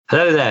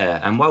Hello there,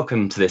 and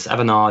welcome to this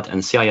Avanade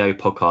and CIO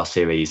podcast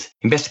series,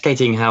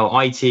 investigating how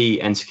IT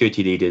and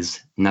security leaders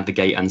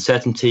navigate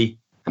uncertainty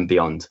and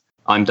beyond.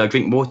 I'm Doug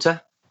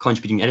Drinkwater,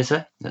 contributing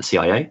editor at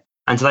CIO,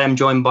 and today I'm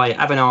joined by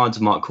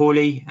Avanade's Mark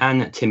Hawley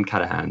and Tim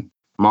Callahan.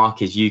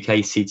 Mark is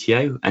UK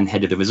CTO and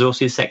head of the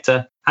resources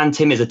sector, and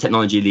Tim is a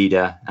technology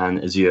leader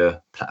and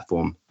Azure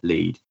platform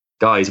lead.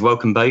 Guys,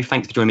 welcome both.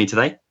 Thanks for joining me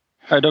today.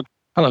 Hi, Doug.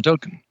 Hello,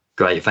 Doug.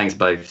 Great, thanks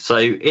both. So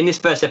in this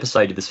first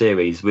episode of the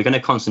series, we're going to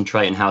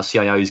concentrate on how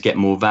CIOs get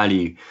more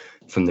value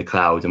from the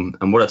cloud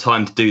and what a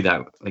time to do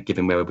that,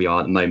 given where we are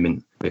at the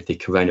moment with the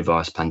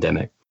coronavirus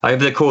pandemic.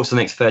 Over the course of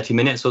the next 30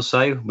 minutes or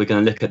so, we're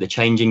going to look at the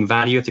changing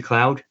value of the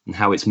cloud and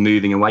how it's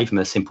moving away from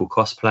a simple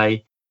cost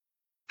play,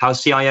 how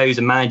CIOs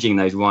are managing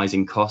those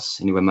rising costs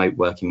in a remote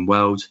working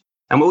world.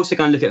 And we're also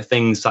going to look at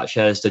things such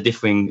as the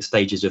differing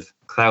stages of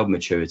cloud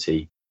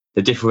maturity,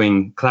 the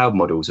differing cloud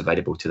models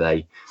available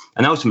today,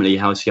 and ultimately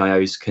how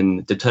CIOs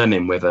can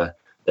determine whether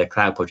their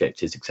cloud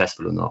project is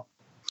successful or not.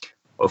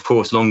 Of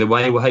course, along the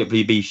way, we'll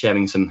hopefully be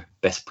sharing some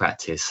best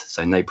practice,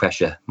 so no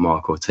pressure,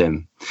 Mark or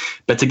Tim.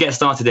 But to get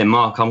started then,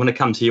 Mark, I'm going to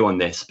come to you on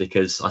this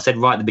because I said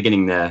right at the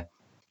beginning there,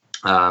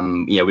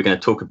 we're going to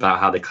talk about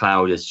how the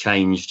cloud has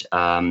changed for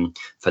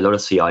a lot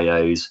of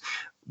CIOs.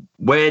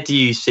 Where do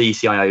you see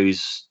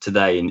CIOs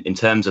today in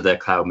terms of their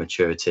cloud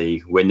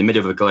maturity? We're in the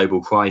middle of a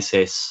global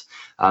crisis.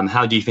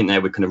 How do you think they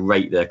would kind of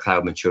rate their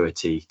cloud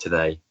maturity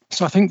today?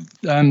 So I think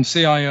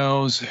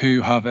CIOs who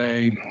have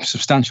a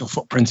substantial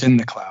footprint in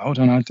the cloud,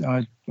 and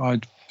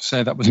I'd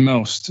say that was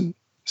most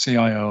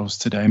CIOs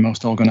today,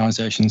 most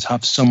organizations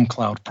have some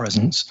cloud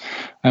presence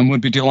and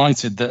would be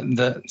delighted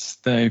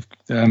that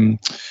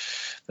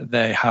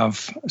they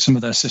have some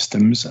of their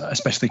systems,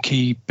 especially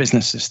key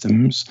business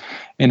systems,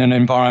 in an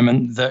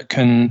environment that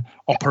can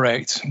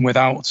operate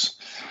without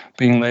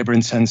being labor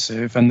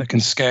intensive and that can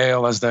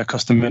scale as their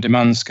customer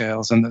demand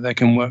scales and that they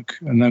can work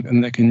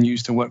and they can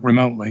use to work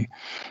remotely.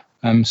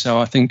 So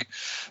I think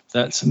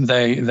that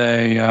they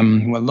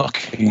were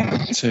lucky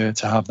to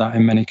have that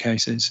in many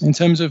cases. In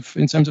terms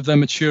of their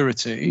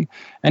maturity,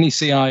 any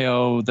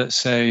CIO that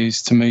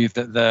says to me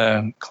that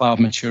their cloud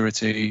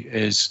maturity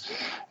is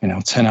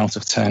 10 out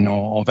of 10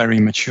 or very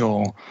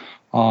mature,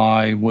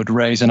 I would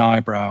raise an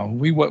eyebrow.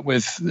 We work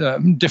with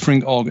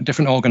different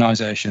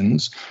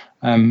organizations.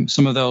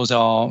 Some of those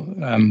are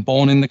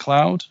born in the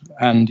cloud,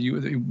 and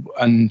the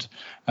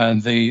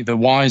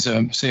wiser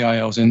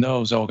CIOs in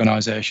those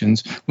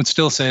organizations would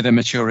still say their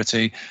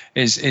maturity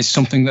is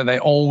something that they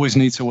always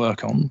need to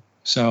work on.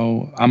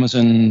 So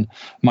Amazon,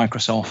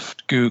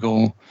 Microsoft,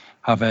 Google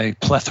have a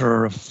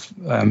plethora of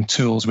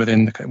tools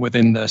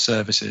within their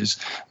services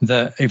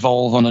that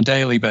evolve on a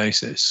daily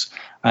basis,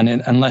 and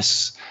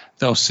unless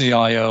those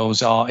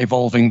CIOs are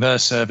evolving their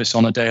service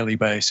on a daily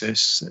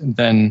basis,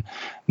 then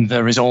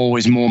there is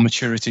always more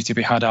maturity to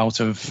be had out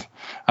of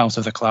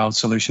the cloud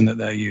solution that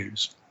they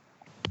use.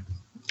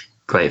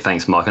 Great,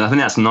 thanks, Mark. And I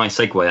think that's a nice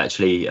segue,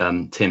 actually,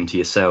 Tim, to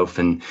yourself.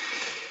 And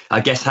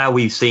I guess how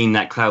we've seen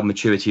that cloud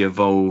maturity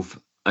evolve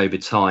over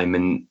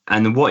time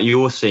and what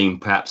you're seeing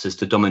perhaps as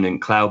the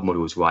dominant cloud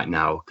models right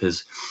now,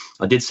 because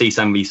I did see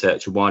some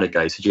research a while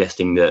ago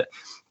suggesting that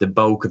the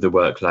bulk of the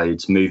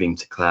workloads moving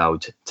to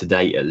cloud to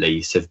date, at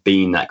least, have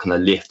been that kind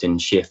of lift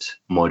and shift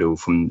model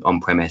from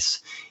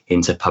on-premise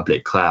into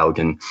public cloud.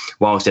 And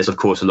whilst there's, of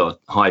course, a lot of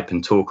hype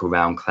and talk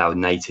around cloud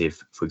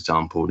native, for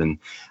example, and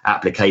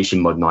application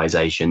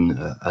modernization,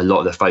 a lot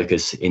of the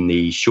focus in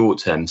the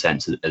short-term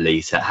sense, at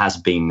least, it has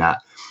been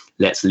that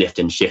let's lift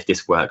and shift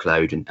this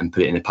workload and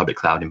put it in a public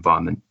cloud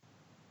environment.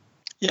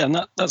 Yeah,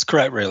 and that's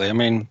correct, really. I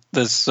mean,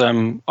 there's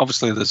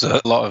obviously there's a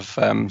lot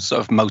of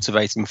sort of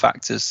motivating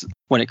factors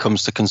when it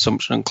comes to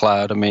consumption and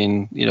cloud. I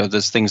mean,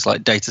 there's things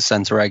like data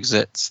center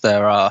exits.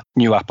 There are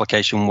new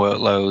application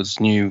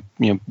workloads,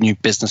 new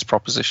business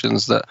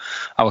propositions that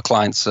our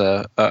clients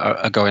are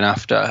going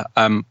after.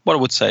 What I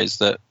would say is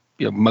that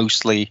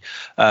mostly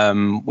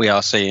we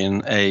are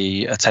seeing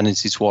a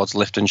tendency towards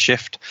lift and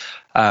shift.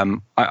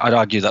 I'd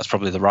argue that's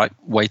probably the right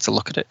way to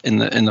look at it in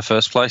the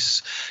first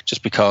place,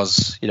 just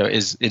because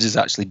it is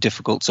actually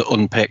difficult to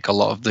unpick a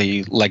lot of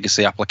the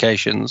legacy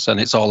applications, and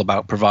it's all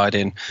about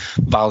providing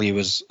value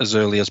as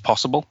early as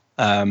possible.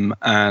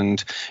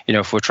 And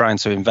if we're trying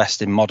to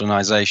invest in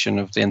modernization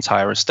of the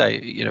entire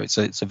estate,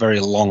 it's a very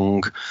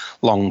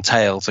long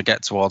tail to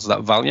get towards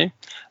that value.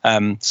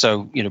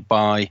 So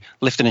by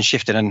lifting and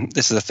shifting, and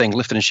this is the thing,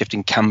 lifting and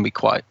shifting can be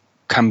quite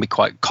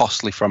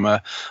costly from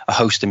a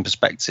hosting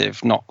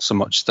perspective, not so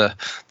much the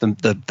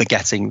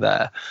getting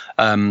there.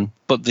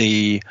 But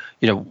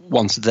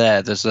once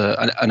there's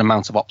an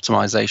amount of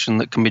optimization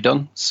that can be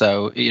done.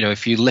 So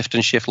if you lift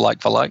and shift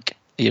like for like,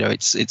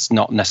 it's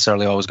not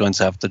necessarily always going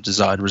to have the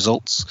desired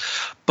results.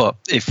 But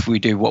if we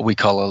do what we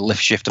call a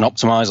lift, shift, and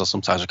optimize, or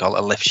sometimes we call it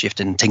a lift, shift,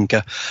 and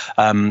tinker,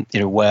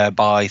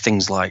 whereby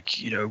things like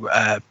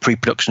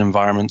pre-production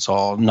environments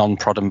or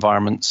non-prod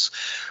environments,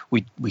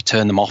 we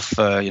turn them off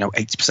for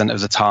 80%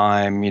 of the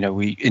time.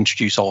 We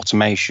introduce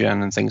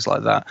automation and things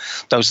like that.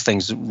 Those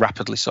things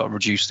rapidly sort of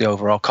reduce the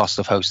overall cost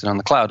of hosting on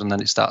the cloud, and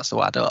then it starts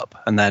to add up.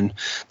 And then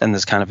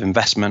there's kind of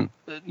investment,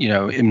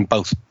 in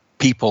both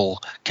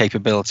people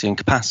capability and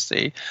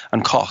capacity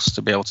and cost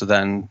to be able to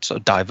then sort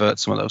of divert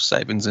some of those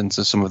savings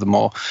into some of the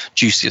more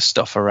juicier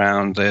stuff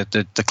around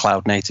the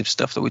cloud native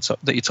stuff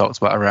that you talked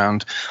about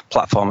around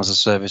platform as a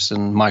service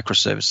and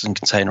microservices and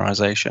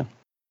containerization.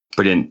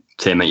 Brilliant,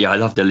 Tim. Yeah, I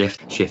love the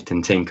lift, shift,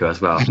 and tinker as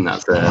well. I think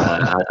that's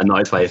a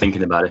nice way of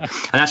thinking about it.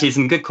 And actually,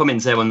 some good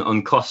comments there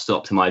on cost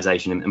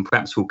optimization, and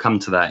perhaps we'll come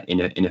to that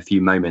in a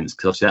few moments,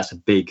 because obviously that's a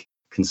big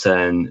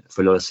concern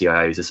for a lot of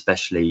CIOs,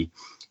 especially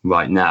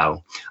right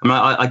now.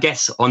 I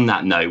guess on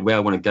that note, where I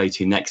want to go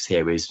to next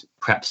here is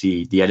perhaps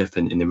the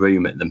elephant in the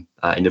room in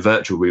the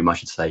virtual room, I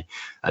should say,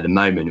 at the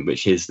moment,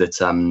 which is that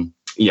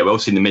we're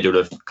also in the middle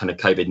of kind of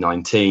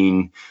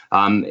COVID-19.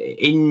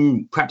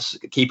 In perhaps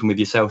keeping with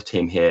yourself,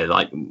 Tim, here,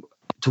 like,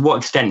 to what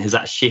extent has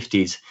that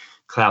shifted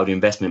cloud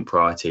investment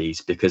priorities?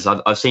 Because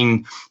I've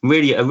seen a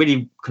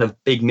really kind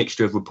of big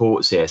mixture of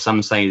reports here.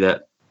 Some say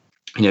that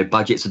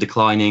budgets are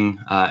declining,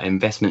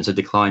 investments are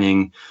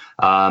declining.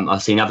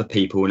 I've seen other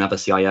people and other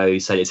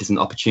CIOs say this is an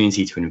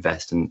opportunity to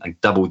invest and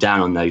double down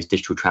on those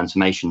digital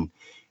transformation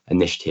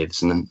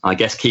initiatives. And I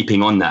guess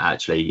keeping on that,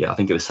 actually, I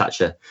think it was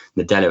Satya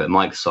Nadella at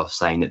Microsoft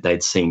saying that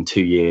they'd seen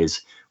 2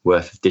 years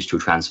worth of digital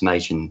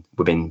transformation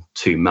within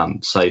 2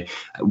 months. So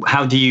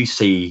how do you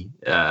see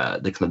the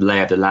kind of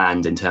lay of the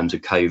land in terms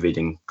of COVID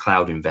and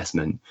cloud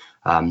investment?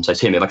 So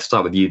Tim, if I could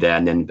start with you there,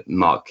 and then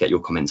Mark, get your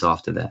comments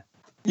after there.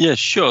 Yeah,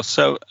 sure.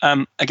 So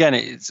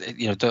again,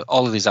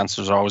 all of these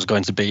answers are always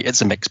going to be,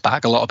 it's a mixed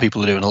bag. A lot of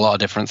people are doing a lot of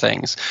different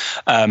things.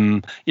 We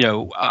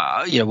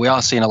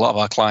are seeing a lot of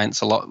our clients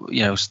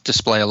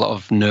display a lot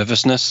of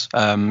nervousness.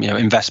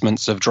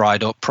 Investments have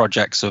dried up,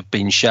 projects have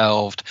been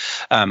shelved.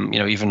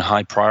 Even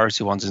high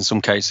priority ones in some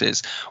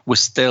cases. We're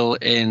still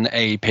in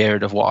a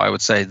period of what I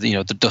would say,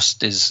 the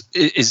dust is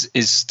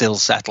still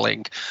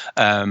settling,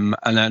 and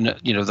then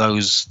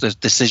the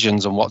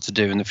decisions on what to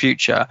do in the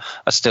future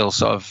are still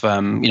sort of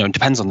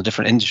depends on the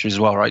different industries as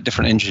well, right?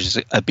 Different industries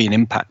are being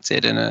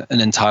impacted in an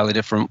entirely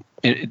different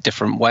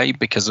way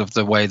because of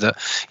the way that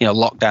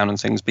lockdown and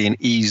things being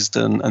eased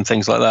and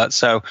things like that.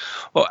 So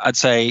I'd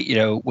say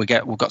we've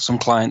got some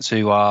clients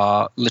who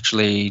are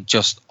literally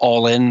just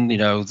all in.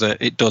 That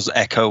it does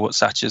echo what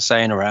Satya's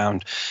saying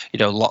around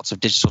lots of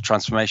digital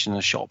transformation in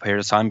a short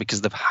period of time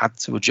because they've had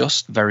to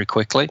adjust very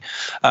quickly.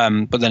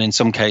 But then in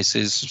some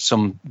cases,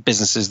 some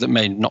businesses that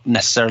may not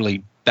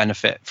necessarily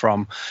benefit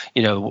from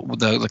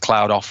the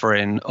cloud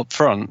offering up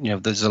front,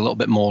 there's a little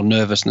bit more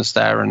nervousness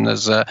there, and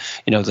there's a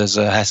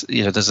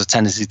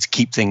tendency to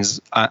keep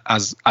things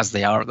as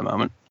they are at the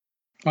moment.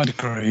 I'd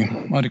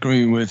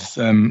agree with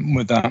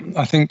that.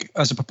 I think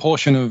as a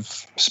proportion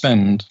of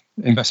spend,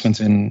 investment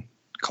in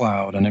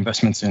cloud and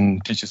investment in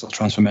digital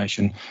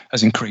transformation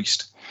has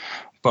increased,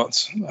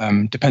 but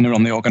depending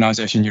on the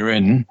organization you're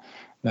in,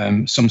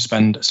 some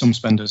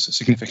spenders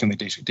significantly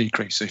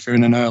decrease. So if you're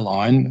in an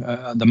airline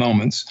at the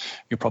moment,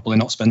 you're probably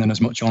not spending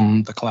as much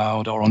on the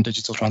cloud or on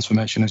digital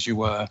transformation as you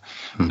were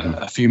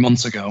a few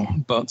months ago.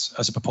 But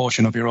as a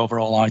proportion of your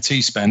overall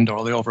IT spend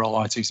or the overall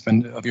IT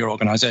spend of your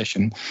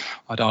organization,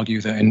 I'd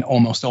argue that in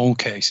almost all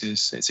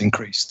cases it's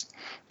increased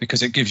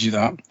because it gives you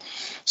that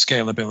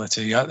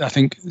scalability. I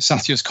think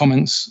Satya's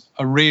comments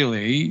are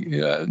really,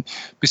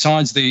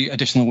 besides the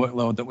additional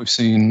workload that we've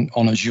seen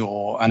on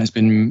Azure and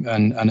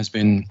has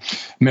been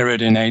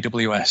mirrored in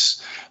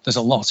AWS, there's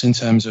a lot in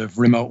terms of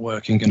remote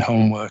working and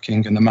home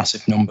working and the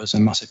massive numbers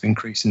and massive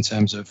increase in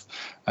terms of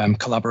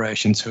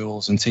collaboration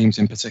tools and Teams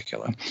in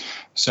particular.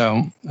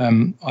 So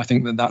I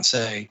think that's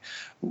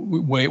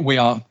we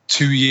are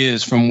 2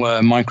 years from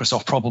where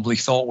Microsoft probably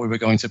thought we were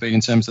going to be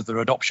in terms of their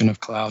adoption of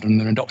cloud and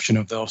their adoption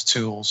of those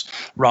tools,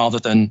 rather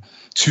than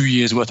 2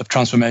 years worth of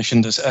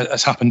transformation that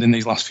has happened in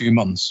these last few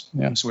months.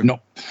 Yeah, so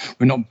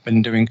we've not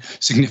been doing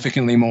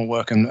significantly more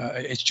work, and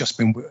it's just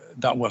been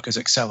that work has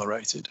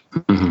accelerated.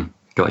 Mm-hmm.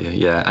 Got you.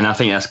 Yeah, and I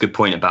think that's a good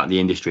point about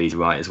the industries,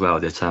 right? As well,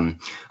 that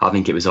I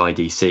think it was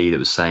IDC that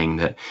was saying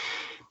that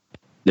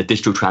the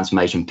digital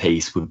transformation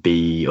piece would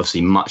be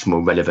obviously much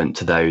more relevant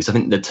to those. I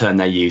think the term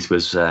they used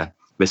was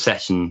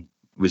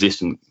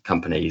recession-resistant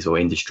companies or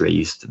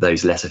industries,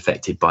 those less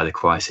affected by the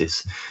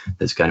crisis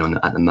that's going on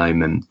at the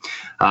moment.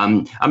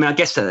 I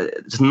guess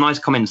some nice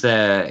comments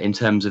there in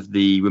terms of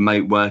the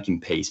remote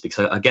working piece,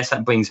 because I guess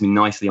that brings me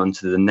nicely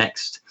onto the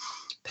next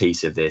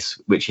piece of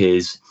this, which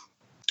is,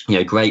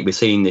 great, we're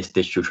seeing this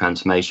digital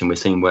transformation, we're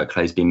seeing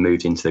workloads being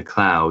moved into the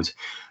cloud.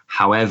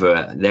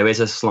 However, there is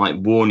a slight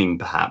warning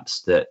perhaps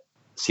that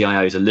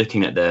CIOs are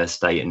looking at their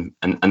estate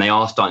and they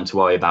are starting to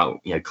worry about,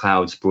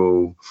 cloud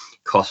sprawl,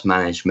 cost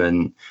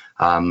management.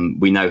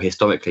 We know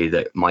historically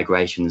that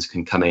migrations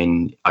can come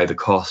in over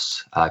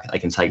costs. They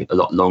can take a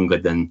lot longer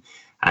than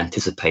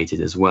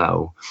anticipated as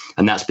well.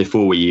 And that's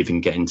before we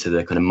even get into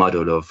the kind of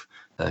muddle of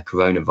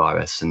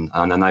coronavirus. And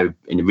I know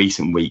in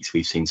recent weeks,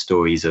 we've seen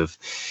stories of,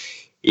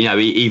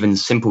 even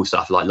simple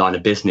stuff like line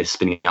of business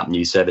spinning up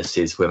new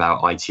services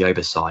without IT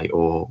oversight,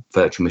 or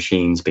virtual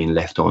machines being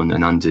left on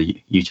and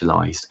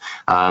underutilized.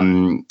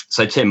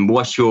 So Tim,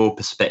 what's your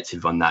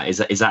perspective on that? Is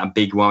that a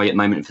big worry at the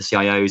moment for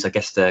CIOs? I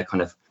guess they're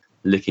kind of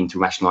looking to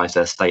rationalize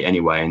their estate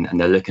anyway, and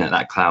they're looking at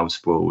that cloud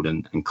sprawl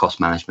and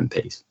cost management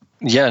piece.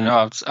 Yeah,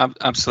 no,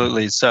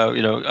 absolutely. So,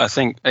 I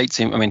think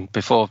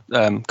before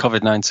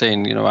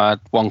COVID-19, I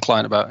had one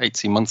client about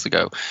 18 months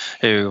ago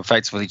who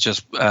effectively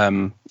just,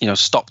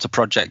 stopped a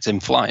project in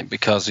flight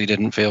because he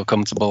didn't feel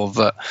comfortable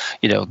that,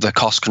 the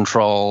cost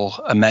control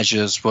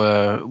measures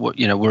were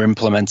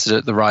implemented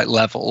at the right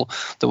level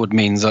that would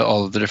mean that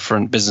all of the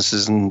different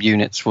businesses and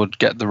units would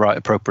get the right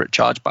appropriate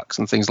chargebacks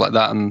and things like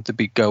that, and to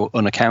go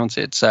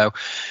unaccounted. So,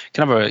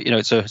 kind of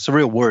it's a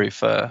real worry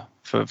for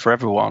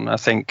everyone. I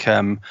think,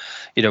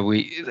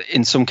 we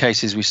in some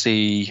cases we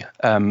see,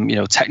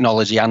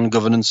 technology and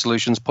governance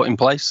solutions put in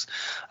place.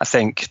 I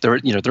think there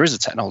is a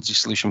technology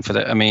solution for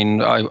that. I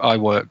mean, I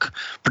work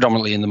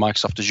predominantly in the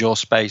Microsoft Azure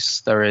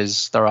space.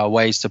 There are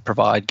ways to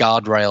provide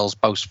guardrails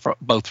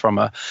both from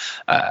a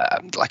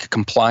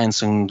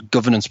compliance and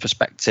governance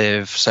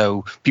perspective,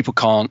 so people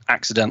can't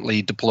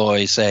accidentally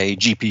deploy, say,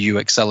 GPU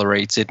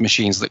accelerated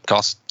machines that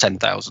cost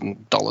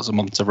 $10,000 a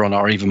month to run,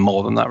 or even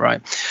more than that,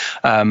 right?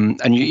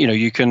 And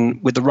you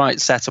can, with the right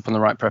setup and the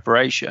right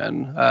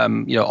preparation,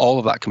 all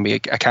of that can be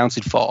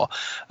accounted for.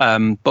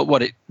 But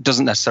what it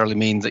doesn't necessarily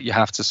mean that you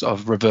have to sort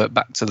of revert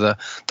back to the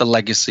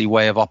legacy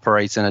way of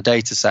operating a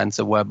data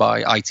center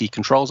whereby IT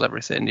controls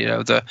everything.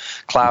 The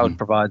cloud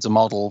provides a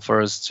model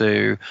for us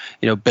to,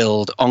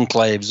 build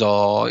enclaves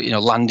or,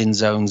 landing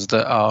zones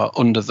that are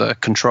under the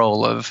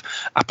control of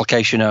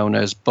application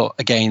owners. But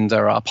again,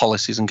 there are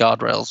policies and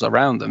guardrails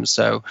around them.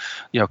 So,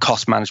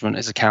 cost management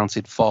is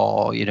accounted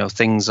for,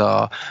 things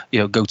are,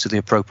 go to the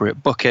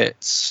appropriate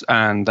buckets,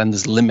 and then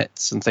there's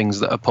limits and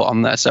things that are put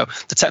on there. So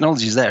the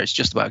technology is there. It's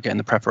just about getting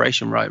the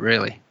preparation right,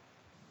 really.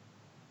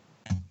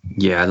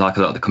 Yeah, I like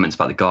a lot of the comments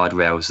about the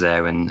guardrails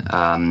there. And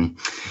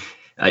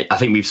I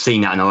think we've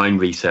seen that in our own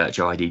research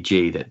at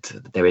IDG, that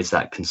there is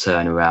that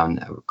concern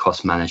around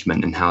cost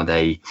management and how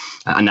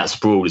and that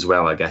sprawl as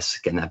well, I guess,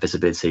 getting that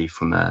visibility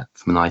from an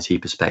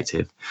IT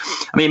perspective.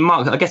 I mean,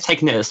 Mark, I guess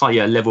taking it slightly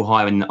a level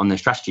higher on the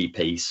strategy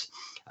piece,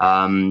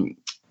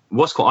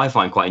 what I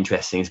find quite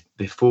interesting is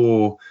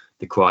before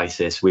the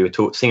crisis, we were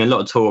seeing a lot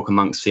of talk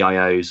amongst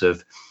CIOs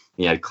of,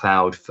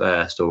 cloud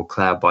first or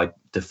cloud by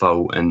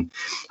default, and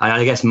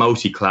I guess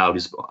multi-cloud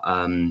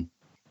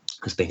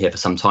has been here for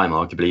some time,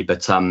 arguably.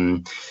 But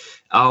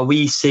are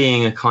we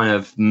seeing a kind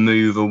of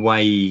move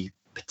away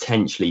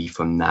potentially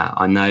from that?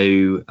 I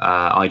know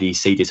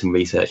IDC did some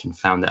research and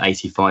found that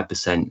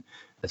 85%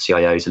 of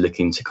CIOs are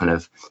looking to kind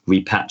of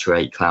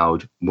repatriate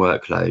cloud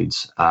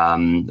workloads.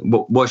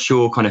 What's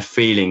your kind of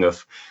feeling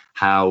of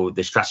how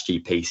the strategy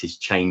piece is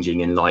changing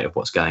in light of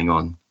what's going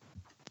on?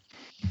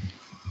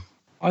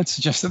 I'd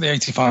suggest that the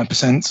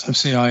 85% of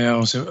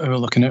CIOs who are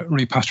looking at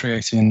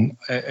repatriating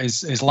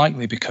is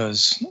likely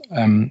because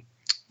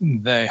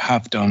they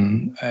have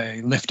done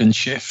a lift and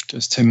shift,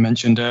 as Tim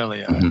mentioned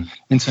earlier,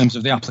 in terms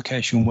of the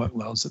application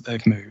workloads that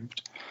they've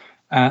moved.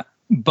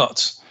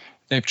 But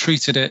they've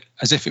treated it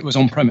as if it was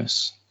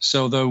on-premise.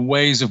 So the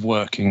ways of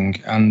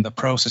working and the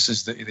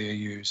processes that they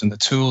use and the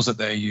tools that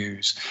they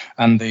use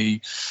and the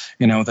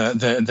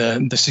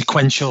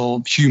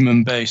sequential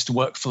human-based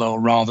workflow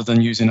rather than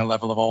using a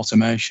level of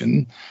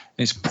automation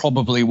is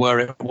probably where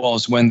it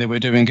was when they were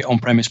doing it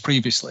on-premise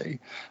previously.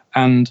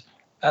 And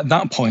at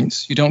that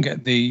point, you don't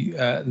get the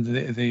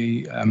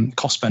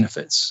cost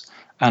benefits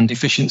and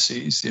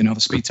efficiencies, the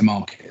speed to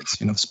market,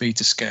 the speed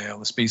to scale,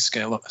 the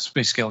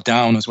speed scale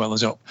down as well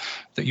as up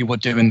that you would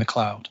do in the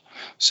cloud.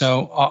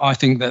 So I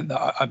think that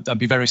I'd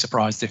be very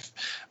surprised if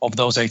of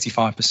those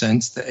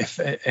 85%,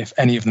 that if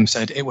any of them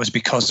said it was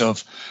because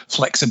of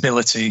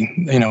flexibility,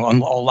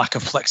 or lack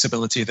of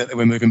flexibility that they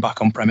were moving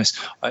back on premise.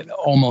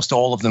 Almost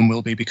all of them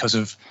will be because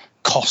of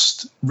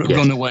cost,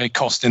 runaway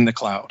cost in the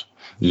cloud.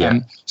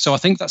 Yeah. So I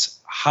think that's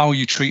how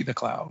you treat the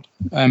cloud.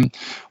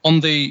 On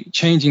the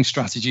changing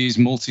strategies,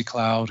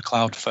 multi-cloud,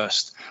 cloud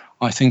first,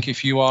 I think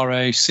if you are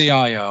a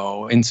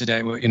CIO in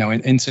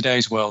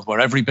today's world, where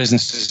every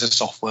business is a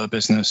software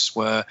business,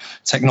 where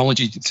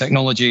technology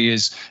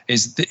is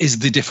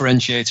the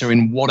differentiator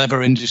in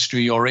whatever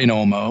industry you're in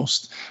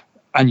almost,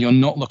 and you're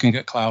not looking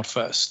at cloud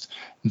first,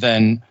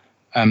 then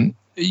I'd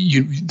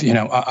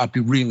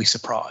be really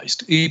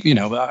surprised.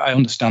 I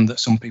understand that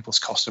some people's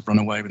costs have run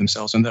away with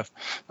themselves, and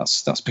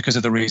that's because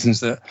of the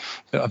reasons that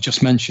I've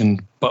just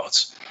mentioned.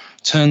 But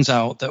turns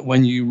out that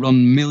when you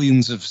run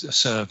millions of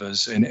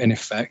servers, in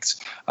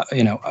effect,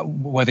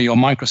 whether you're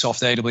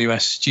Microsoft,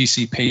 AWS,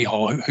 GCP,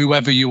 or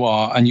whoever you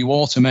are, and you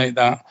automate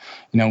that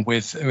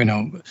with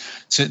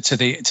to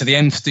the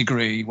nth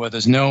degree, where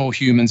there's no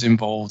humans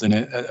involved in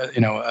it,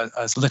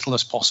 as little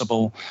as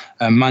possible,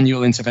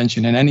 manual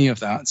intervention in any of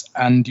that,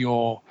 and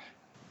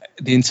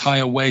the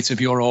entire weight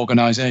of your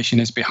organization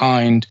is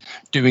behind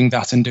doing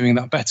that and doing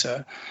that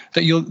better,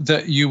 that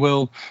you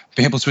will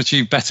be able to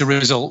achieve better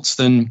results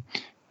than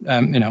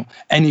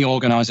any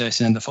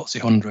organization in the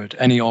FTSE 100,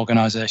 any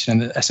organization in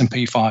the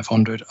S&P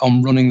 500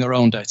 on running their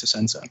own data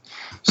center.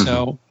 Mm-hmm.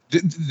 So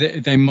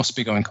they must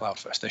be going cloud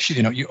first. They should,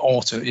 you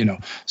ought to,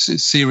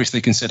 seriously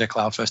consider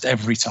cloud first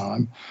every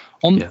time.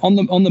 On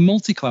the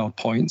multi-cloud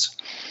point,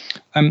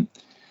 10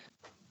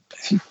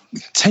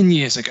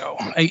 years ago,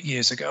 8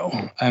 years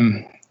ago,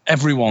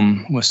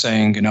 everyone was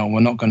saying, we're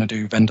not going to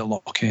do vendor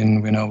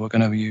lock-in. We're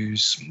going to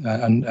use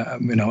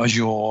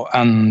Azure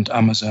and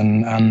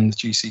Amazon and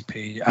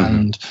GCP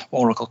and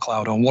Oracle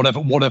Cloud or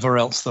whatever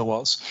else there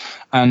was.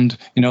 And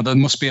there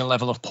must be a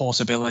level of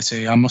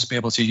portability. I must be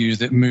able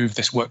to move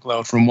this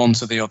workload from one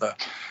to the other.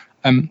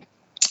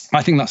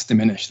 I think that's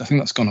diminished. I think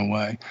that's gone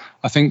away.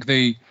 I think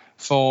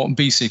for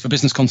BC, for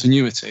business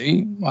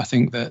continuity, I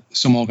think that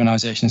some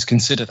organizations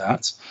consider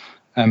that.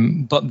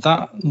 But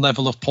that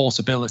level of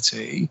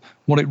portability,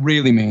 what it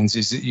really means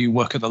is that you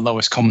work at the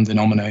lowest common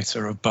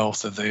denominator of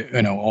both of the,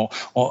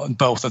 or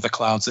both of the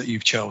clouds that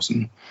you've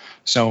chosen.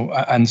 So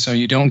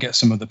you don't get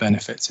some of the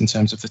benefits in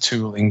terms of the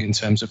tooling, in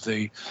terms of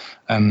the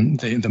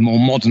more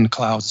modern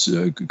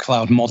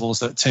cloud models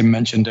that Tim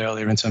mentioned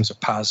earlier, in terms of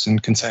PaaS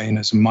and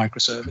containers and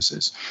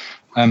microservices.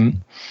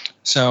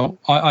 So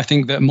I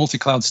think that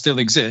multi-cloud still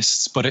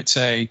exists, but it's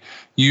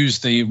use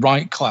the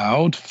right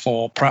cloud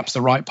for perhaps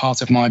the right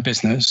part of my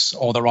business,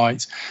 or the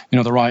right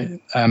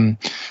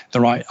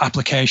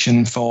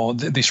application for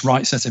this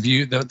right set of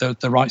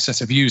the right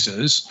set of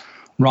users,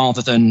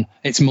 rather than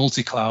it's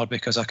multi-cloud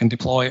because I can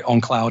deploy it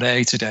on cloud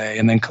A today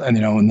and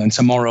then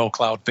tomorrow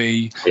cloud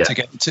B to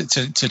get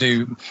to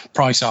do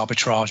price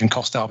arbitrage and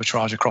cost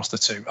arbitrage across the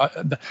two.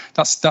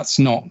 That's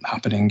not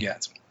happening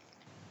yet.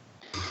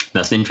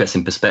 That's an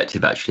interesting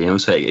perspective, actually. And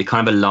also, it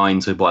kind of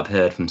aligns with what I've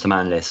heard from some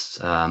analysts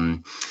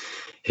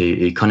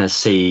who kind of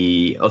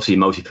see, obviously,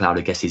 multi-cloud,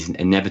 I guess, is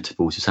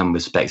inevitable to some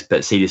respects,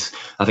 but see this,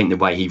 I think the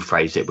way he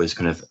phrased it was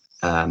kind of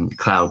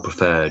cloud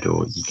preferred,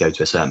 or you go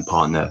to a certain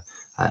partner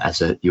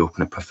as your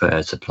kind of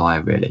preferred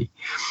supplier, really.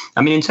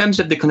 I mean, in terms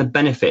of the kind of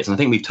benefits, and I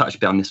think we've touched a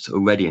bit on this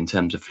already in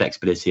terms of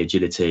flexibility,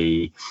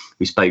 agility,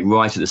 we spoke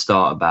right at the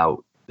start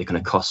about the kind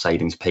of cost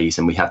savings piece,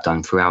 and we have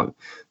done throughout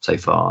so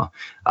far.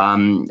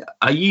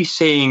 Are you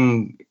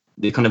seeing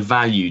the kind of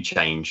value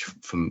change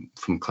from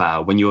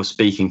cloud when you're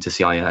speaking to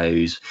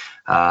CIOs?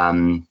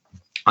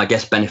 I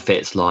guess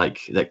benefits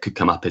like that could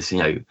come up as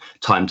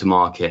time to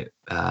market,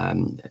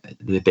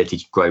 the ability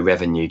to grow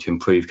revenue, to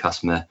improve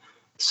customer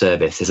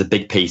service. There's a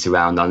big piece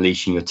around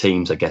unleashing your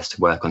teams, I guess, to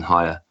work on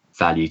higher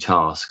value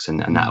tasks, and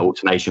that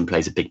automation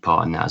plays a big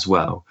part in that as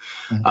well.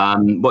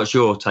 Mm-hmm. What's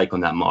your take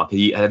on that, Mark?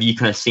 Have you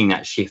kind of seen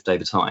that shift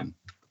over time?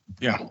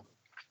 Yeah.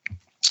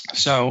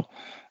 So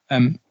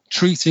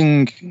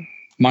treating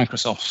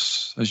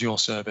Microsoft's Azure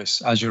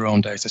service as your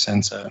own data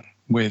center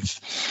with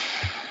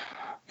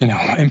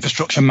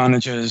infrastructure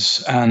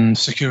managers and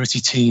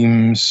security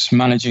teams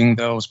managing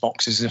those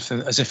boxes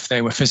as if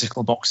they were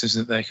physical boxes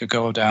that they could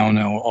go down,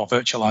 or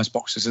virtualized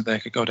boxes that they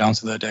could go down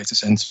to their data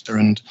center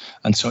and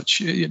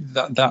such.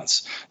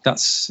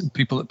 That's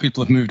people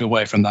have moved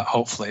away from that,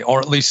 hopefully, or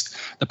at least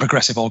the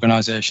progressive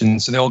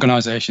organizations. So the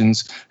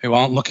organizations who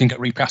aren't looking at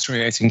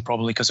repatriating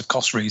probably because of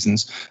cost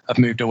reasons have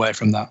moved away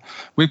from that.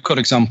 We've got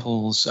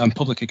examples,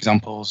 public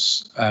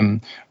examples,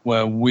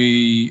 where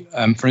we,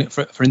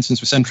 for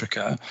instance, with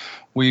Centrica,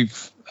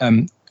 we've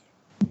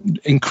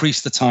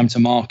increased the time to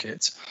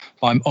market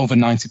by over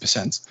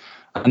 90%.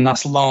 And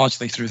that's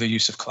largely through the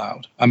use of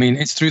cloud. I mean,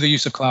 it's through the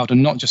use of cloud,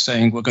 and not just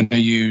saying we're going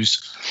to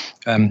use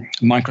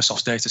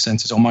Microsoft's data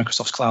centers or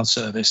Microsoft's cloud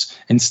service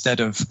instead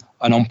of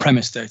an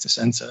on-premise data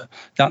center.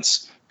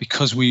 That's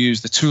because we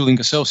use the tooling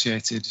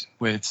associated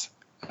with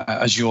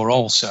Azure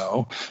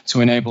also to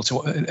enable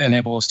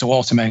us to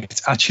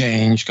automate a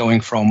change,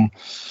 going from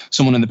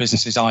someone in the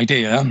business's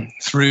idea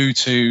through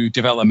to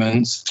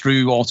development,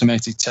 through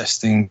automated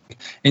testing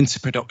into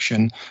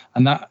production.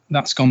 And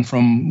that's gone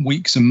from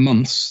weeks and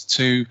months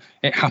to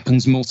it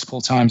happens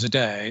multiple times a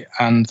day,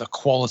 and the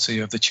quality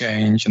of the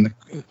change and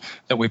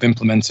that we've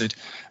implemented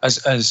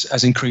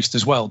has increased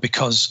as well,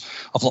 because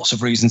of lots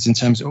of reasons, in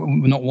terms of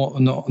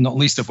not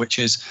least of which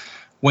is,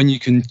 when you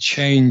can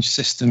change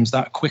systems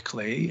that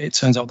quickly, it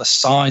turns out the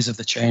size of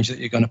the change that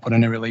you're going to put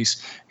in a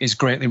release is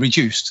greatly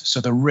reduced.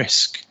 So the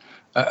risk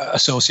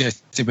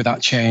associated with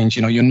that change,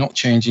 you're not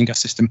changing a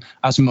system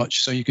as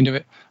much, so you can do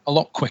it a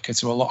lot quicker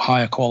to a lot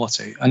higher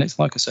quality. And it's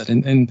like I said,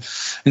 in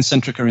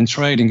Centrica, in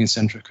trading in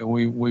Centrica,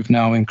 we've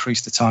now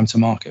increased the time to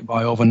market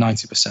by over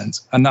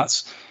 90%, and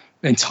that's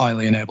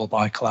entirely enabled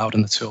by cloud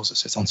and the tools that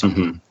sit on top.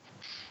 Mm-hmm.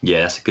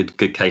 Yeah, that's a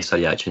good case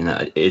study, actually. And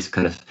that is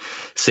kind of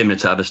similar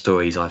to other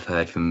stories I've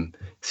heard from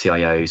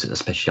CIOs,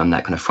 especially on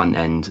that kind of front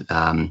end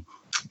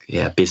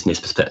business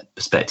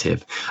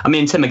perspective. I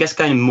mean, Tim, I guess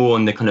going more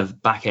on the kind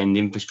of back end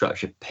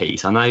infrastructure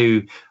piece, I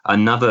know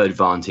another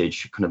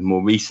advantage kind of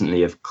more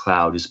recently of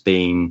cloud has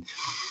been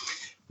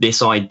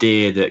this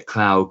idea that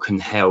cloud can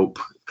help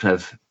kind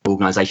of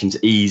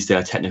organizations ease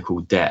their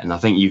technical debt. And I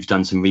think you've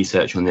done some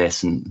research on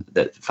this and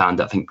that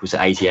found, I think it was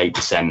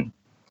 88%.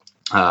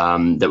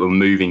 That we're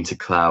moving to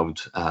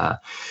cloud,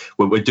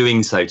 we're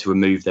doing so to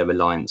remove their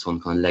reliance on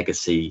kind of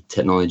legacy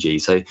technology.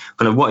 So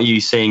kind of what are you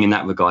seeing in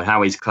that regard?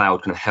 How is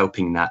cloud kind of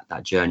helping that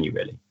journey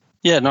really?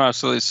 Yeah, no,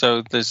 absolutely.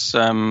 So there's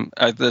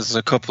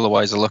a couple of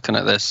ways of looking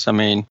at this. I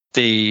mean,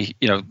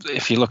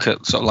 if you look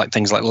at sort of like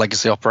things like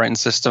legacy operating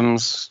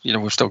systems,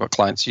 we've still got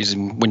clients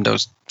using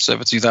Windows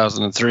Server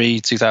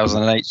 2003,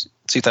 2008.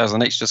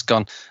 2008's just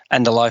gone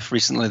end of life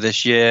recently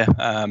this year,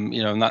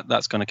 and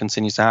that's going to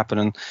continue to happen.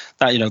 And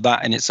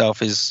that in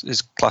itself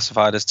is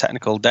classified as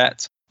technical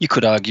debt. You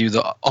could argue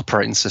that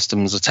operating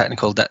systems are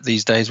technical debt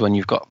these days when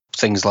you've got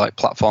things like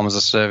platform as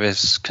a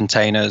service,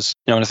 containers.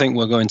 And I think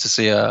we're going to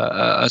see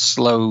a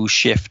slow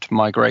shift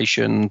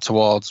migration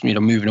towards,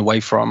 moving away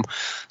from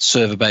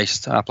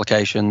server-based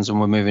applications, and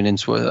we're moving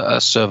into a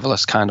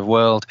serverless kind of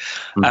world.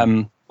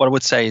 Mm-hmm. What I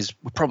would say is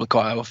we're probably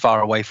quite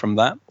far away from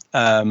that.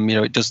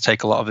 It does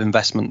take a lot of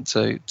investment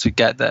to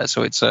get there,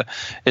 so it's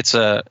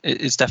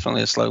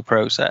definitely a slow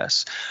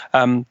process.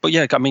 But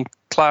yeah, I mean,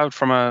 cloud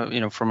from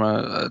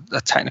a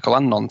technical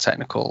and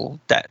non-technical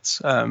debt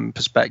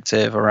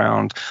perspective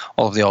around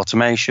all of the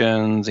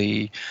automation,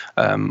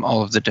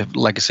 all of the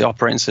legacy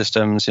operating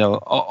systems,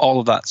 all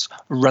of that's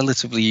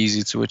relatively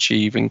easy to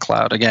achieve in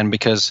cloud. Again,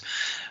 because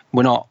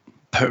we're not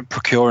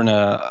procuring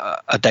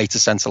a data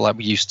center like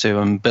we used to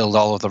and build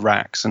all of the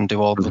racks and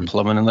do all the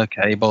plumbing and the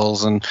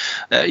cables, and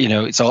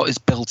it's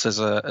built as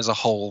a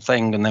whole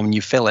thing. And then when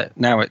you fill it,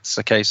 now it's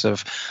a case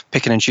of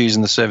picking and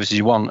choosing the services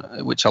you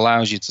want, which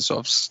allows you to sort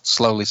of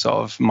slowly sort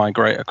of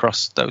migrate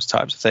across those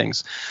types of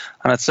things.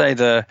 And I'd say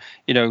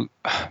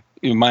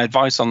my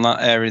advice on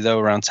that area, though,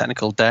 around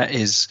technical debt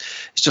is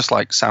it's just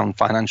like sound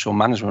financial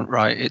management,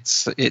 right?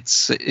 It's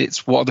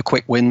what are the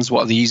quick wins,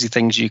 what are the easy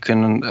things you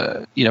can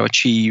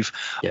achieve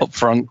up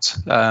front,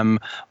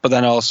 but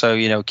then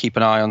also keep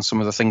an eye on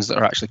some of the things that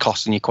are actually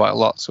costing you quite a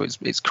lot. So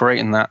it's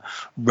creating that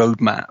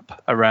roadmap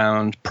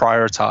around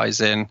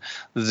prioritizing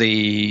as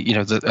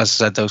I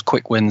said, those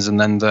quick wins, and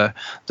then the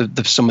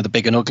some of the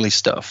big and ugly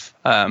stuff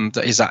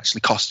that is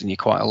actually costing you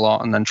quite a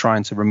lot, and then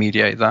trying to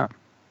remediate that.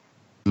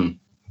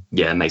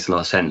 Yeah, it makes a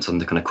lot of sense on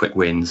the kind of quick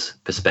wins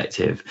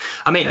perspective.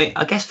 I mean,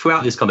 I guess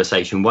throughout this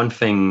conversation, one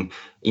thing,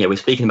 we're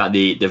speaking about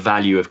the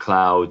value of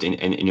cloud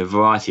in a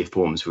variety of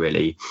forms,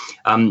 really.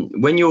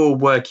 When you're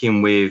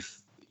working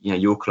with,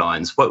 your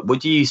clients, what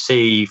do you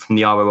see from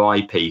the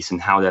ROI piece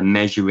and how they're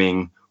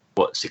measuring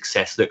what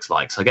success looks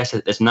like? So I guess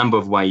there's a number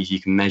of ways you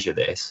can measure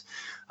this.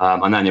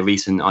 I know in a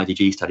recent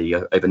IDG study,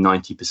 over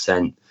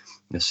 90%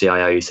 of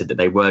CIOs said that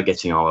they were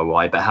getting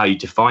ROI, but how you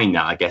define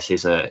that, I guess,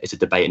 is a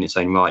debate in its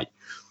own right.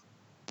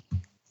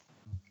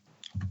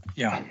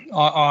 Yeah,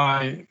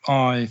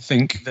 I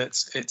think that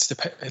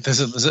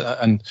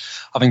and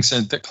having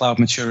said that cloud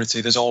maturity,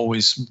 there's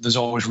always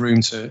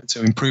room to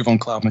improve on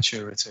cloud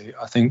maturity.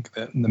 I think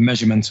that the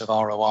measurement of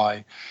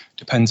ROI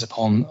depends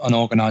upon an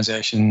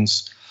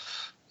organization's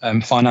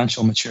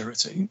financial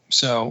maturity.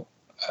 So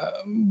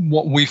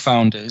what we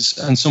found is,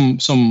 and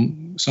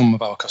some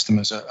of our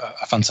customers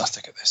are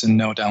fantastic at this and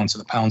know down to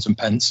the pounds and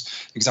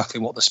pence exactly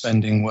what the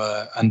spending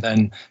were, and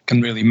then can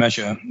really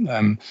measure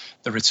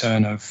the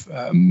return of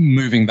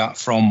moving that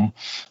from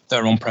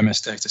their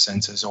on-premise data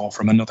centers or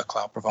from another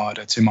cloud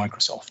provider to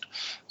Microsoft.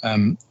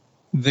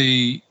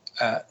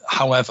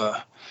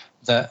 However,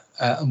 that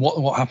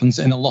what happens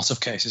in a lot of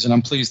cases, and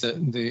I'm pleased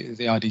that the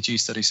IDG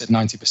study said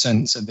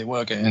 90% said they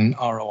were getting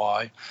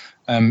ROI.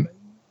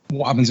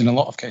 What happens in a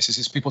lot of cases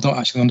is people don't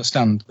actually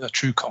understand the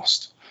true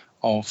cost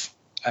of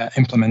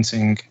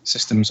implementing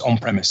systems on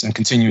premise and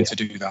continuing to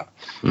do that.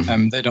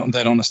 They don't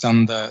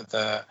understand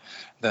the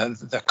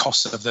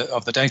cost of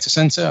the data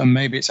center, and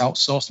maybe it's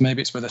outsourced,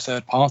 maybe it's with a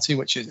third party,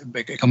 which it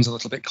becomes a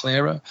little bit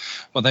clearer.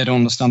 But they don't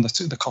understand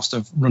the cost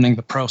of running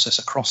the process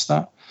across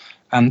that,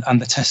 and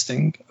the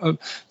testing.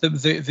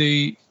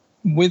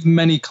 With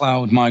many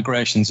cloud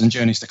migrations and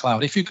journeys to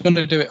cloud, if you're going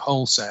to do it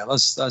wholesale,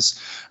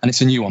 and it's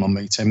a new one on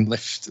me, Tim,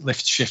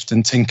 lift, shift,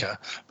 and tinker,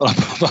 but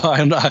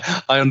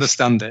I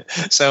understand it.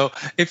 So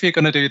if you're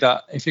going to do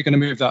that, if you're going to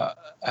move that,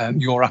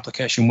 your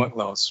application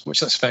workloads,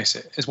 which let's face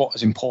it, is what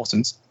is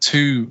important,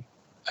 to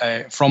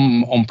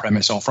from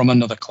on-premise or from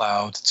another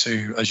cloud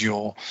to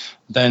Azure,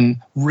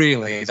 then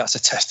really that's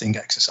a testing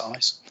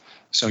exercise.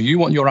 So you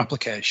want your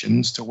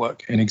applications to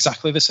work in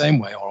exactly the same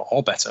way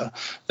or better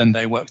than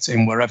they worked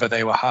in wherever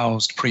they were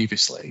housed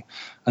previously.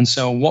 And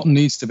so what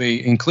needs to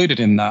be included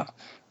in that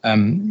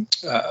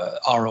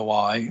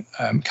ROI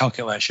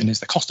calculation is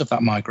the cost of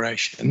that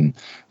migration,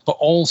 but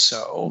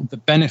also the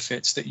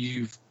benefits that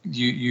you've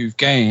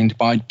gained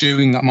by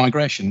doing that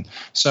migration.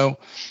 So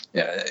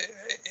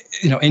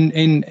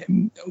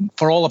in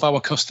for all of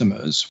our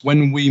customers,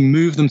 when we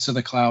move them to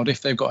the cloud,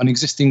 if they've got an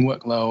existing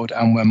workload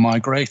and we're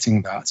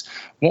migrating that,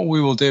 what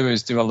we will do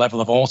is do a level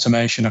of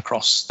automation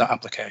across that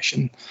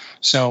application.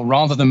 So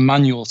rather than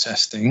manual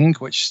testing,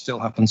 which still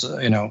happens,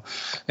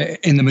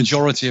 in the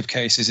majority of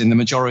cases, in the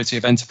majority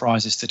of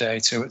enterprises today,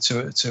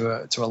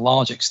 to a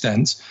large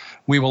extent,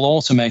 we will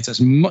automate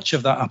as much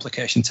of that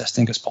application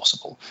testing as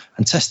possible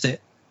and test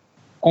it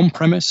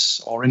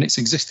on-premise or in its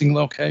existing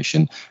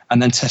location,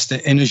 and then test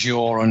it in Azure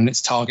or in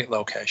its target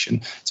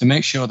location to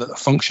make sure that the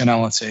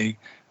functionality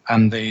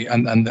and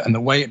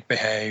the way it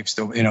behaves,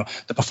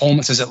 the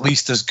performance is at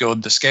least as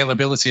good, the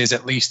scalability is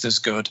at least as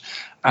good,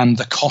 and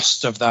the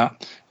cost of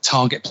that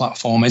target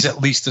platform is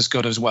at least as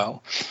good as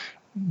well.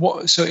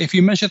 So if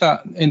you measure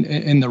that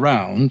in the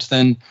round,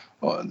 then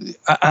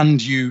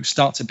and you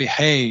start to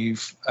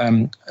behave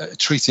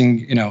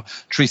treating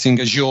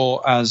Azure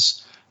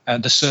as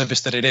the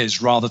service that it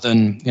is, rather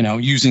than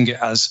using it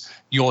as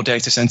your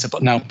data center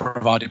but now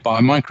provided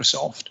by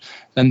Microsoft,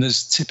 then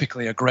there's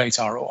typically a great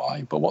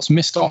ROI. But what's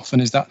missed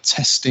often is that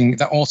testing,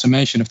 that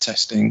automation of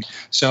testing.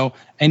 So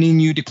any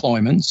new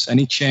deployments,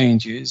 any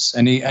changes,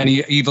 any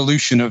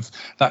evolution of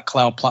that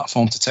cloud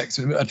platform to take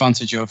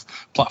advantage of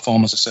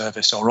platform as a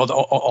service or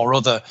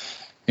other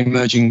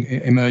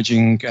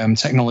emerging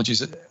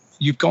technologies,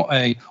 you've got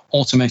a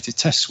automated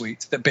test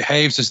suite that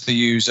behaves as the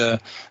user,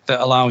 that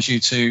allows you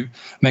to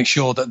make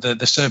sure that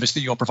the service that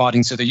you're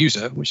providing to the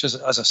user, which as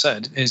I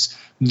said, is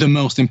the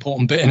most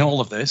important bit in all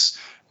of this,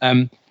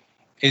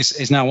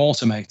 is now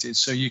automated.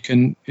 So you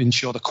can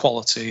ensure the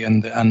quality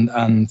and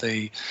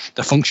the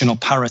functional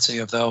parity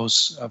of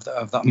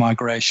that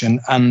migration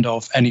and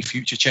of any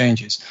future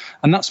changes.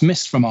 And that's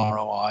missed from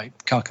ROI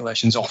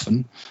calculations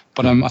often.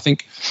 But I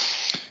think,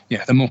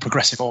 the more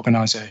progressive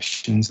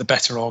organizations, the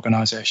better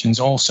organizations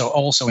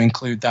also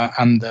include that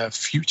and the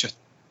future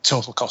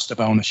total cost of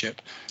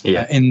ownership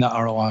in that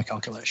ROI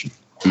calculation.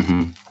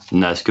 Mm-hmm.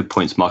 No, it's good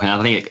points, Mark. And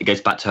I think it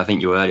goes back to,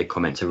 your earlier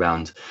comments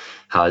around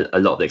how a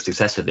lot of the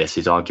success of this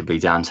is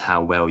arguably down to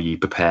how well you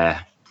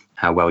prepare,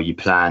 how well you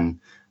plan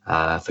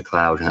for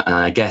cloud. And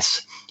I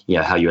guess,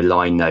 how you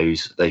align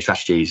those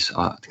strategies,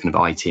 kind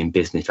of IT and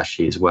business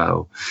strategy as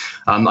well.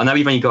 I know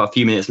we've only got a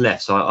few minutes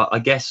left, so I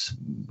guess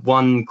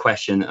one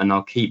question, and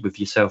I'll keep with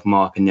yourself,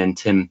 Mark, and then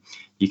Tim,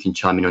 you can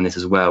chime in on this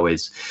as well,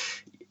 is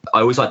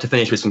I always like to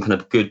finish with some kind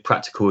of good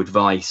practical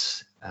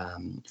advice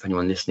for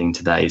anyone listening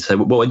today. So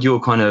what would your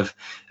kind of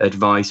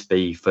advice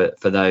be for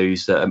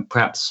those that are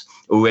perhaps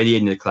already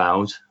in the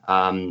cloud,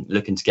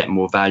 looking to get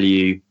more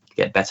value,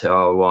 get better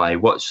ROI?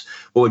 What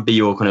would be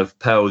your kind of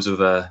pearls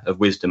of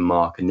wisdom,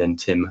 Mark, and then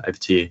Tim, over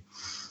to you.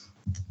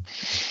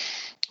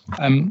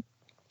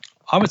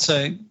 I would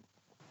say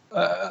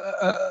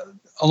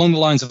along the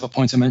lines of a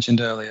point I mentioned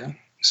earlier.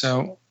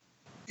 So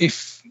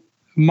if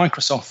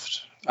Microsoft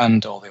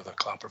and all the other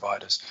cloud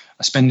providers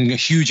are spending a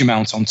huge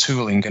amount on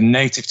tooling and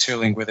native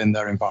tooling within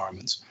their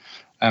environments,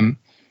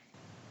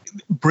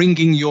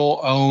 bringing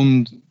your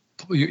own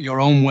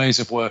ways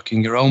of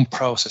working, your own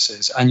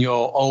processes, and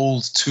your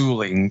old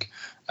tooling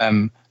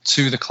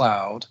to the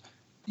cloud,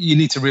 you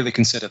need to really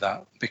consider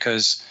that,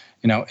 because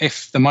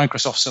if the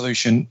Microsoft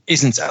solution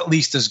isn't at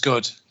least as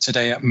good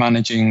today at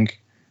managing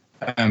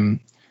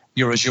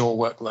your Azure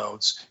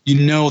workloads,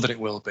 that it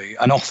will be,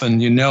 and often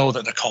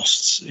that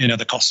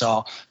the costs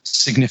are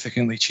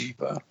significantly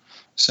cheaper.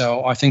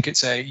 So I think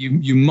it's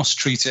you must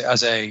treat it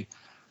as a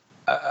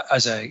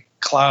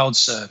cloud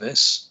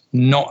service,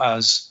 not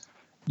as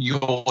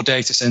your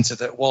data center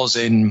that was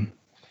in,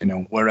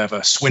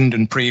 wherever,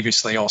 Swindon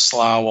previously, or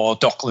Slough or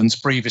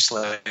Docklands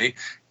previously,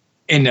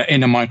 in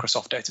a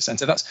Microsoft data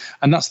center.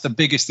 That's the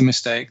biggest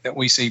mistake that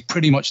we see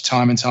pretty much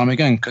time and time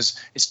again, because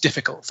it's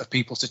difficult for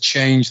people to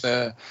change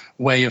their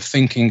way of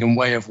thinking and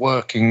way of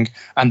working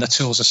and the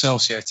tools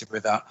associated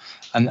with that,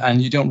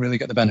 and you don't really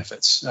get the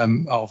benefits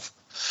of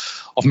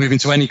moving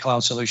to any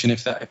cloud solution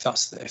if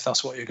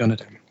that's what you're going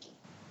to do.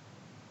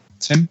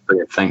 Tim?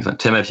 Brilliant, thanks.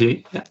 Tim, over to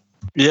you.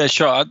 Yeah,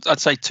 sure. I'd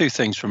say two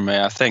things from me,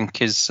 I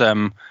think, is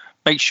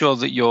make sure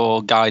that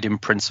your guiding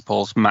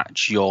principles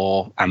match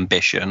your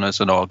ambition as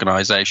an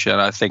organization.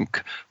 I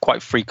think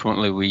quite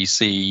frequently we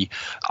see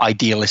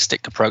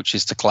idealistic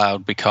approaches to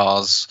cloud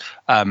because,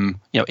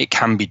 it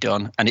can be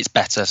done and it's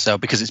better. So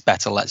because it's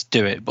better, let's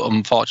do it. But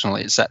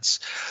unfortunately, it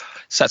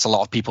sets a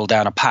lot of people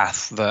down a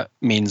path that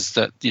means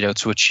that,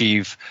 to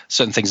achieve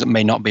certain things that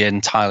may not be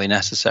entirely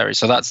necessary.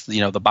 So that's,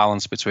 the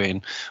balance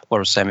between what I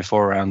was saying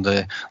before around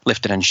the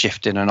lifting and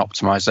shifting and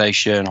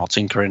optimization or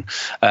tinkering,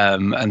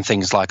 and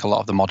things like a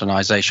lot of the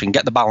modernization.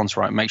 Get the balance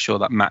right. Make sure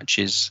that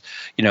matches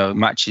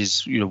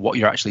what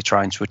you're actually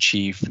trying to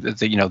achieve,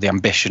 the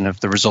ambition of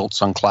the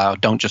results on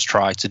cloud. Don't just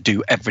try to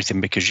do everything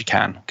because you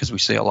can, because we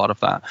see a lot of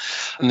that.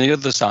 And the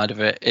other side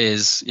of it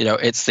is,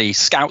 it's the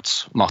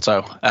Scouts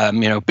motto,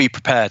 be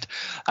prepared.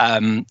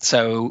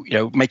 So,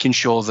 making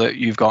sure that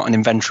you've got an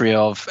inventory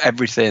of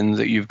everything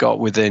that you've got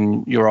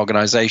within your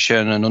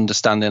organization and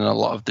understanding a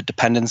lot of the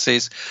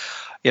dependencies.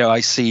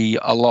 I see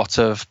a lot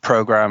of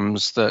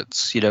programs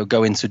that,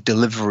 go into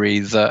delivery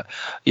that,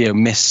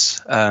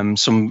 miss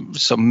some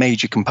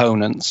major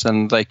components,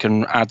 and they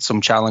can add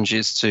some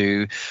challenges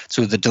to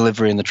the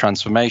delivery and the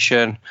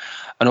transformation.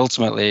 And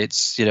ultimately,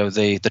 it's,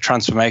 the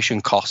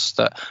transformation costs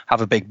that have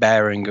a big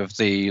bearing of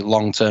the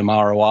long-term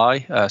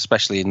ROI,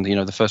 especially in,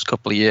 the first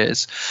couple of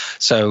years.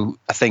 So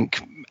I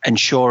think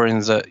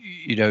ensuring that,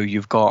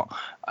 you've got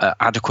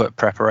adequate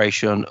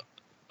preparation,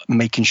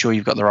 making sure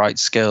you've got the right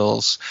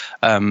skills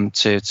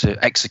to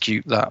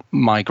execute that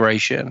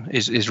migration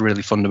is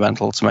really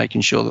fundamental to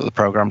making sure that the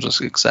programs are a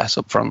success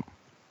up front.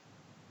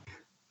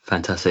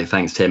 Fantastic.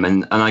 Thanks, Tim.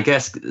 And I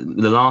guess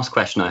the last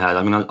question I had,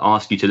 I'm going to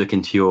ask you to look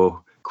into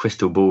your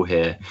crystal ball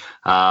here.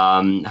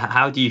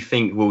 How do you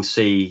think we'll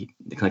see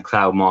the kind of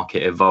cloud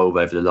market evolve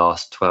over the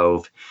last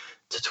 12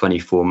 to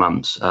 24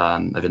 months,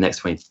 over the next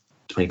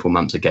 24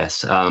 months, I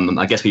guess?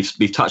 I guess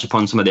we've touched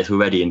upon some of this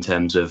already in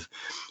terms of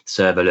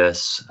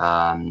serverless,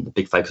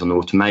 big focus on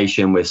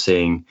automation. We're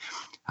seeing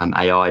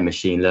AI,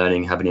 machine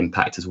learning have an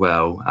impact as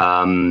well.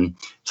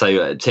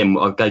 So Tim,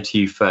 I'll go to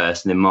you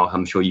first, and then Mark,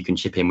 I'm sure you can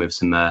chip in with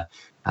some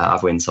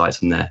other insights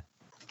from there.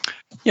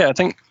 Yeah, I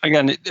think,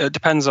 again, it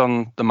depends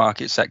on the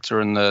market sector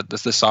and the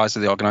size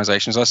of the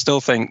organizations. I still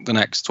think the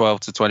next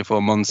 12 to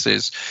 24 months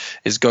is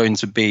going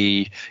to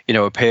be,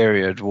 a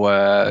period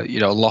where,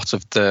 a lot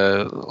of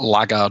the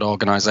laggard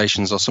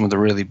organizations, or some of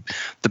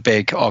the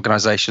big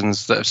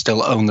organizations that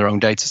still own their own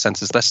data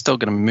centers, they're still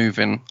going to be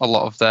moving a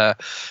lot of their,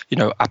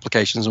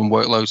 applications and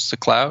workloads to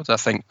cloud. I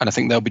think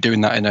they'll be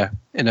doing that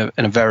in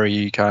a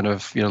very kind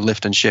of,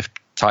 lift and shift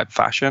type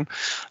fashion.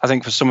 I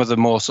think for some of the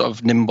more sort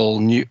of nimble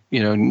new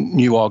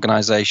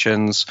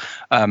organizations,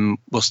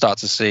 we'll start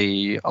to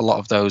see a lot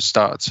of those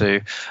start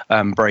to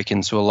break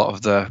into a lot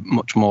of the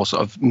much more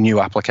sort of new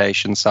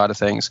application side of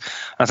things.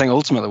 And I think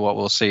ultimately what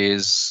we'll see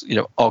is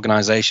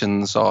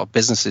organizations or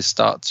businesses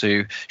start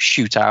to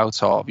shoot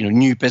out, or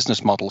new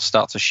business models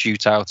start to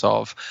shoot out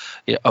of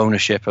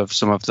ownership of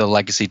some of the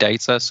legacy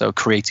data. So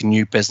creating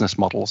new business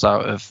models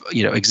out of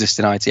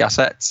existing IT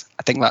assets.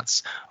 I think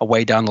that's a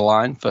way down the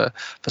line for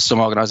some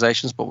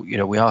organizations, but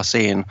we are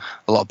seeing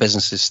a lot of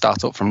businesses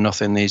start up from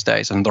nothing these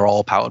days, and they're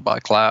all powered by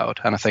cloud.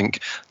 And I think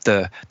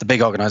the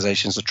big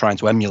organizations are trying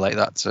to emulate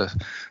that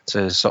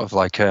to sort of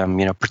like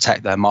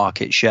protect their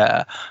market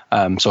share.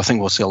 So I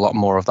think we'll see a lot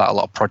more of that. A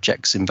lot of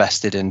projects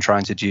invested in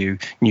trying to do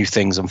new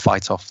things and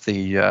fight off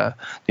the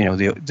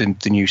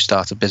new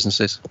startup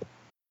businesses.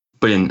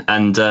 Brilliant.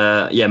 And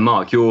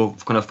Mark, your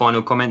kind of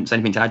final comments,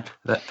 anything to add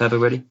further,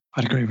 really?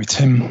 I'd agree with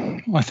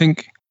Tim. I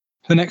think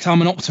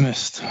I'm an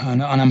optimist,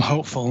 and I'm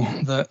hopeful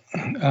that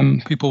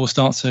people will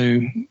start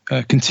to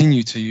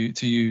continue to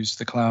use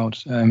the cloud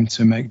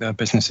to make their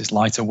businesses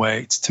lighter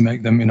weight, to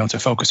make them, to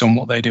focus on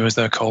what they do as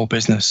their core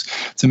business,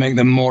 to make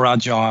them more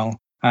agile,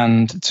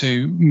 and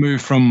to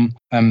move from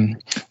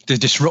the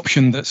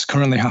disruption that's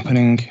currently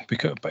happening,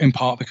 in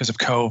part because of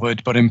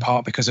COVID, but in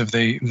part because of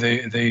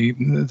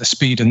the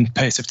speed and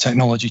pace of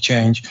technology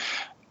change,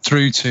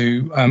 through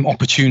to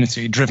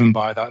opportunity driven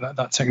by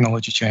that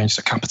technology change,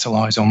 to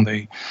capitalize on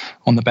the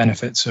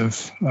benefits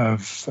of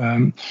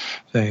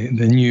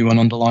the new and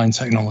underlying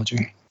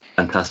technology.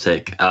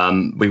 Fantastic.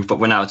 We've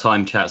run out of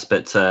time, chats,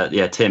 but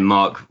Tim,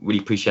 Mark, really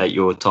appreciate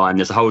your time.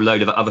 There's a whole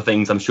load of other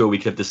things I'm sure we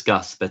could have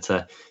discussed, but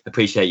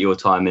appreciate your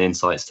time and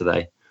insights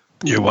today.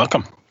 You're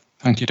welcome.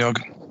 Thank you, Doug.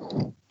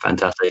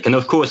 Fantastic. And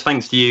of course,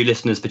 thanks to you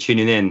listeners for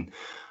tuning in.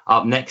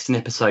 Up next in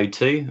episode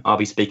 2, I'll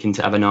be speaking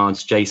to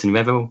Avanad's Jason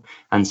Revel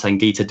and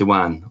Sangeeta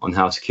Dewan on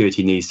how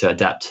security needs to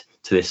adapt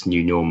to this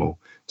new normal.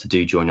 So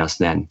do join us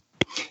then.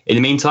 In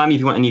the meantime, if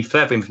you want any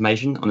further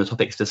information on the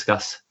topics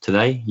discussed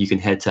today, you can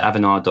head to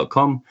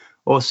avanad.com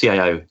or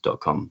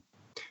cio.com.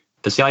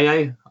 For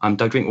CIO, I'm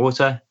Doug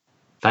Drinkwater.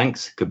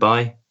 Thanks,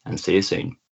 goodbye, and see you soon.